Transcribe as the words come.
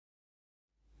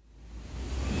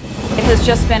has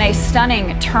just been a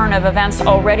stunning turn of events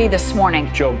already this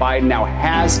morning. Joe Biden now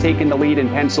has taken the lead in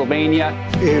Pennsylvania.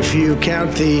 If you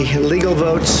count the legal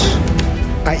votes,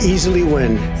 I easily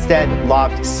win. Instead,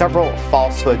 lobbed several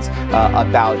falsehoods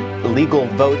about illegal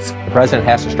votes. The president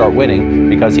has to start winning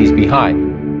because he's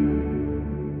behind.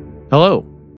 Hello,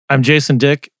 I'm Jason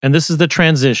Dick, and this is The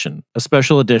Transition, a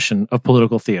special edition of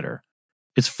Political Theater.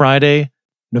 It's Friday,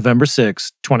 November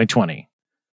 6, 2020.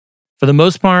 For the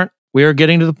most part, we are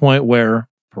getting to the point where,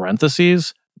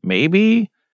 parentheses, maybe,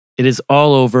 it is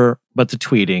all over but the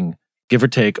tweeting, give or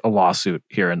take a lawsuit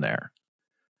here and there.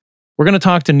 We're going to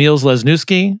talk to Niels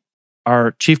Lesniewski,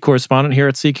 our chief correspondent here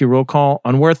at CQ Roll Call,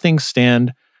 on where things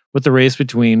stand with the race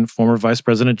between former Vice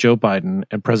President Joe Biden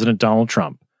and President Donald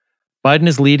Trump. Biden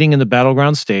is leading in the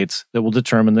battleground states that will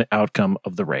determine the outcome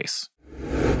of the race.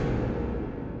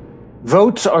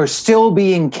 Votes are still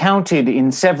being counted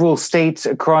in several states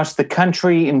across the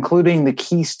country, including the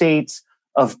key states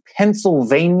of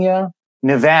Pennsylvania,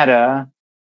 Nevada,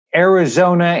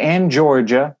 Arizona, and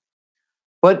Georgia.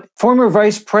 But former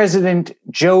Vice President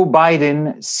Joe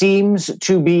Biden seems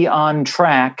to be on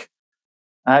track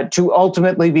to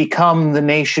ultimately become the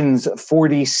nation's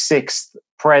 46th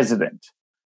president.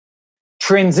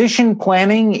 Transition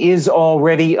planning is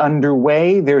already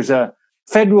underway. There's a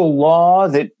federal law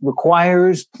that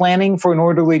requires planning for an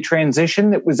orderly transition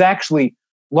that was actually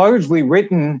largely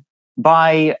written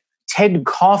by Ted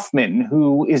Kaufman,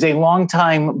 who is a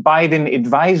longtime Biden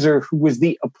advisor, who was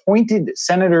the appointed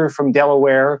senator from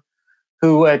Delaware,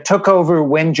 who took over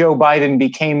when Joe Biden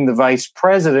became the vice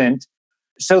president.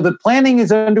 So the planning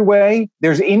is underway.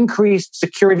 There's increased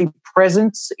security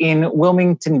presence in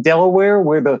Wilmington, Delaware,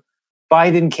 where the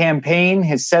Biden campaign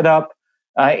has set up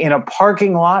in a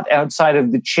parking lot outside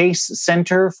of the Chase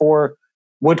Center for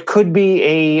what could be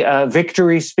a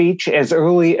victory speech as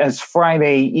early as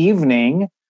Friday evening.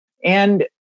 And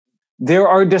there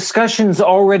are discussions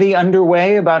already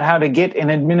underway about how to get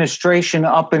an administration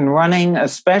up and running,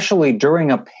 especially during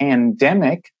a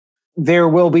pandemic. There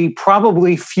will be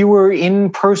probably fewer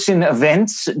in-person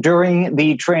events during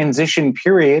the transition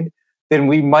period than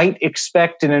we might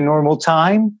expect in a normal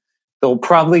time. There'll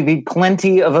probably be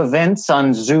plenty of events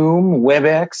on Zoom,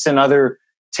 WebEx, and other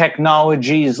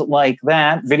technologies like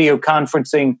that. Video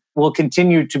conferencing will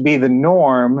continue to be the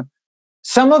norm.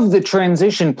 Some of the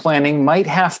transition planning might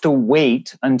have to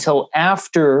wait until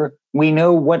after we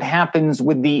know what happens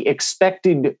with the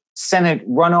expected Senate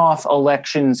runoff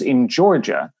elections in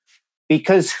Georgia,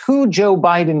 because who Joe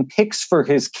Biden picks for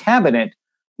his cabinet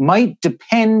might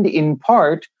depend in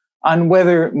part on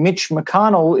whether Mitch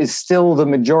McConnell is still the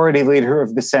majority leader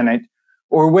of the Senate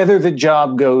or whether the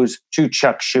job goes to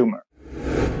Chuck Schumer.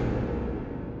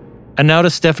 And now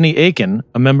to Stephanie Aiken,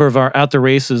 a member of our At the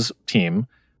Races team,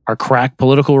 our crack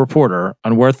political reporter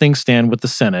on where things stand with the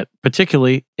Senate,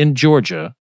 particularly in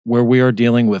Georgia, where we are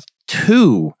dealing with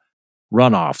 2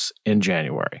 runoffs in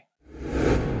January.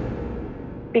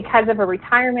 Because of a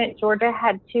retirement, Georgia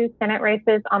had 2 Senate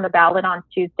races on the ballot on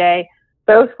Tuesday.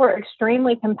 Both were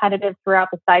extremely competitive throughout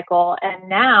the cycle. And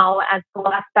now, as the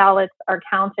last ballots are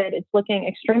counted, it's looking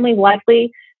extremely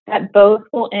likely that both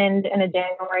will end in a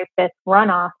January 5th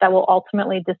runoff that will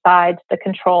ultimately decide the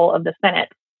control of the Senate.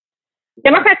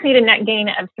 Democrats need a net gain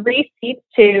of 3 seats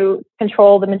to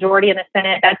control the majority in the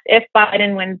Senate. That's if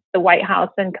Biden wins the White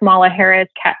House and Kamala Harris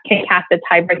can cast a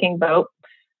tie-breaking vote.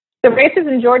 The races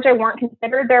in Georgia weren't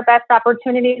considered their best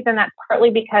opportunities, and that's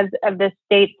partly because of the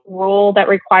state's rule that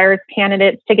requires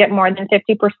candidates to get more than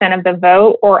 50% of the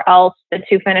vote, or else the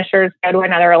 2 finishers go to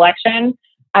another election,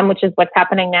 which is what's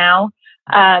happening now.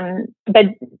 And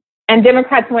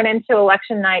Democrats went into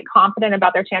election night confident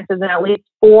about their chances in at least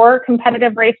 4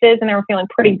 competitive races, and they were feeling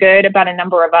pretty good about a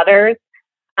number of others.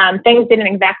 Things didn't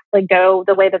exactly go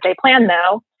the way that they planned,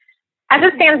 though. As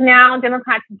it stands now,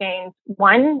 Democrats gained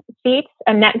 1 seat,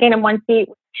 a net gain of 1 seat.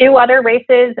 2 other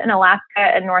races in Alaska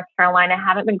and North Carolina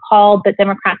haven't been called, but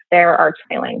Democrats there are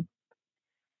trailing.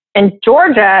 In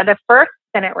Georgia, the first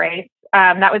Senate race,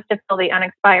 that was to fill the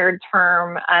unexpired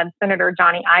term of Senator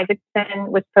Johnny Isakson,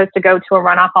 was supposed to go to a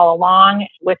runoff all along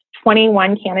with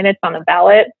 21 candidates on the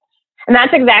ballot. And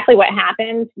that's exactly what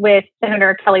happened with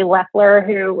Senator Kelly Loeffler,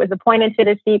 who was appointed to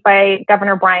the seat by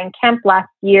Governor Brian Kemp last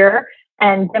year,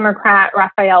 and Democrat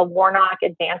Raphael Warnock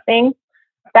advancing.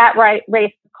 That race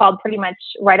was called pretty much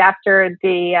right after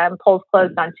the polls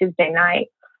closed on Tuesday night.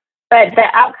 But the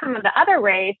outcome of the other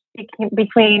race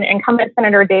between incumbent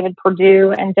Senator David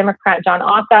Perdue and Democrat Jon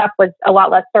Ossoff was a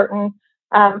lot less certain.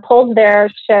 Polls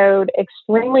there showed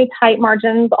extremely tight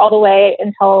margins all the way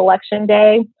until Election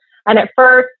Day. And at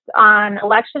first, on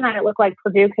Election night, it looked like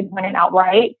Perdue could win it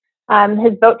outright.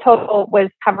 His vote total was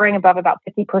hovering above about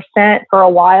 50% for a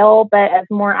while, but as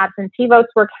more absentee votes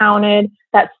were counted,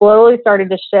 that slowly started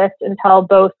to shift until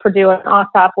both Perdue and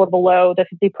Ossoff were below the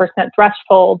 50%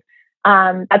 threshold.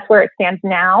 That's where it stands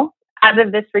now. As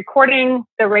of this recording,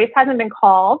 the race hasn't been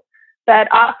called, but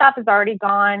Ossoff has already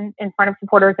gone in front of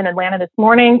supporters in Atlanta this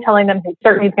morning, telling them he's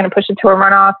certainly going to push it to a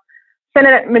runoff.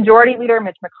 Senate Majority Leader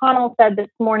Mitch McConnell said this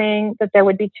morning that there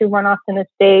would be 2 runoffs in the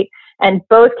state, and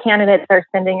both candidates are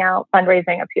sending out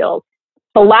fundraising appeals.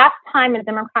 The last time a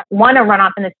Democrat won a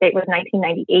runoff in the state was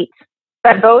 1998,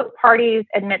 but both parties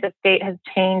admit the state has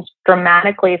changed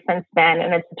dramatically since then,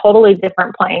 and it's a totally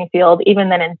different playing field even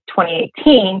than in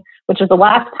 2018, which was the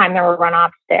last time there were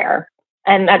runoffs there.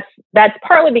 And that's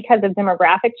partly because of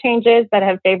demographic changes that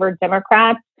have favored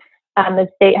Democrats. The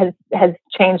state has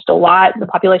changed a lot. The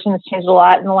population has changed a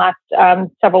lot in the last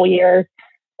several years.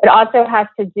 It also has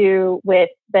to do with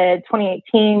the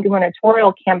 2018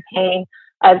 gubernatorial campaign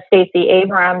of Stacey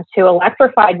Abrams, who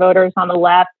electrified voters on the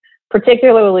left,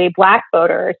 particularly Black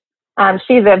voters.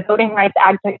 She's a voting rights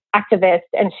activist,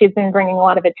 and she's been bringing a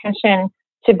lot of attention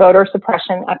to voter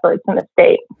suppression efforts in the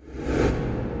state.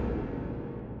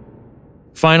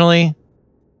 Finally,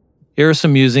 here are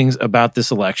some musings about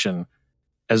this election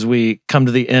as we come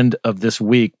to the end of this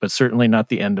week, but certainly not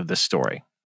the end of this story.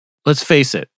 Let's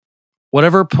face it,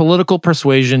 whatever political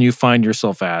persuasion you find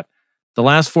yourself at, the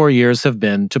last 4 years have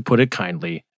been, to put it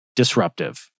kindly,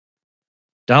 disruptive.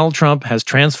 Donald Trump has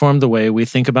transformed the way we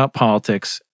think about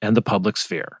politics and the public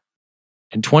sphere.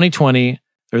 In 2020,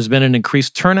 there's been an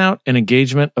increased turnout and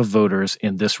engagement of voters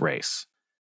in this race.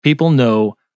 People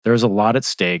know there's a lot at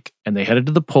stake, and they headed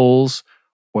to the polls,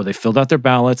 or they filled out their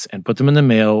ballots and put them in the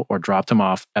mail or dropped them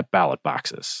off at ballot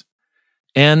boxes.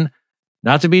 And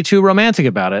not to be too romantic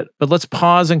about it, but let's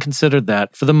pause and consider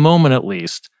that, for the moment at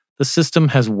least, the system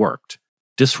has worked,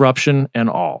 disruption and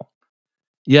all.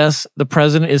 Yes, the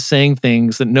president is saying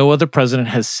things that no other president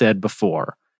has said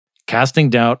before, casting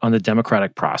doubt on the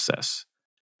democratic process.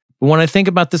 But when I think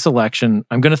about this election,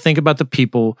 I'm going to think about the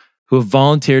people who have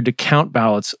volunteered to count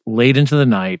ballots late into the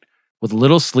night with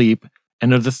little sleep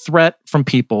and of the threat from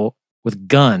people with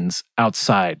guns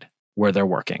outside where they're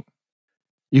working.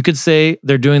 You could say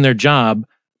they're doing their job,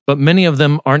 but many of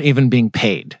them aren't even being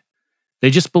paid. They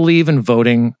just believe in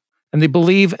voting, and they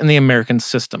believe in the American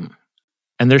system.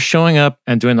 And they're showing up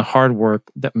and doing the hard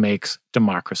work that makes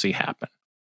democracy happen.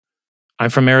 I'm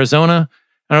from Arizona,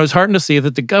 and I was heartened to see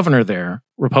that the governor there,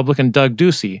 Republican Doug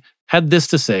Ducey, had this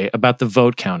to say about the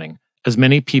vote counting, as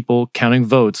many people counting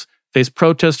votes face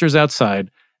protesters outside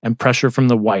and pressure from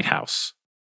the White House.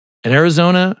 In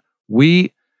Arizona,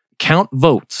 we count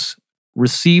votes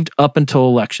received up until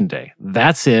Election Day.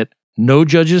 That's it. No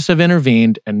judges have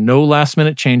intervened and no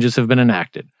last-minute changes have been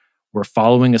enacted. We're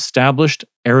following established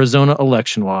Arizona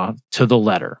election law to the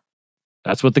letter.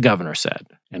 That's what the governor said,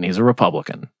 and he's a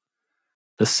Republican.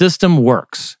 The system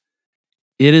works.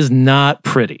 It is not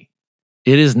pretty.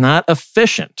 It is not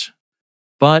efficient,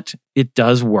 but it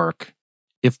does work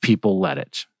if people let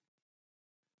it.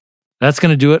 That's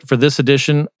going to do it for this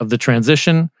edition of The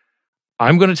Transition.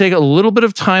 I'm going to take a little bit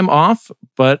of time off,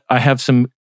 but I have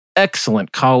some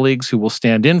excellent colleagues who will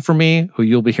stand in for me, who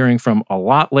you'll be hearing from a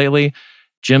lot lately.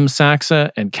 Jim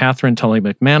Saxa and Catherine Tully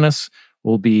McManus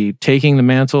will be taking the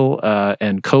mantle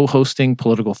and co-hosting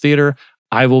Political Theater.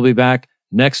 I will be back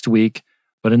next week,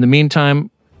 but in the meantime,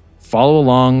 follow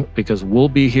along because we'll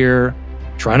be here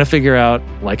trying to figure out,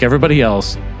 like everybody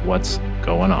else, what's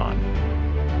going on.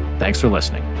 Thanks for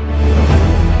listening.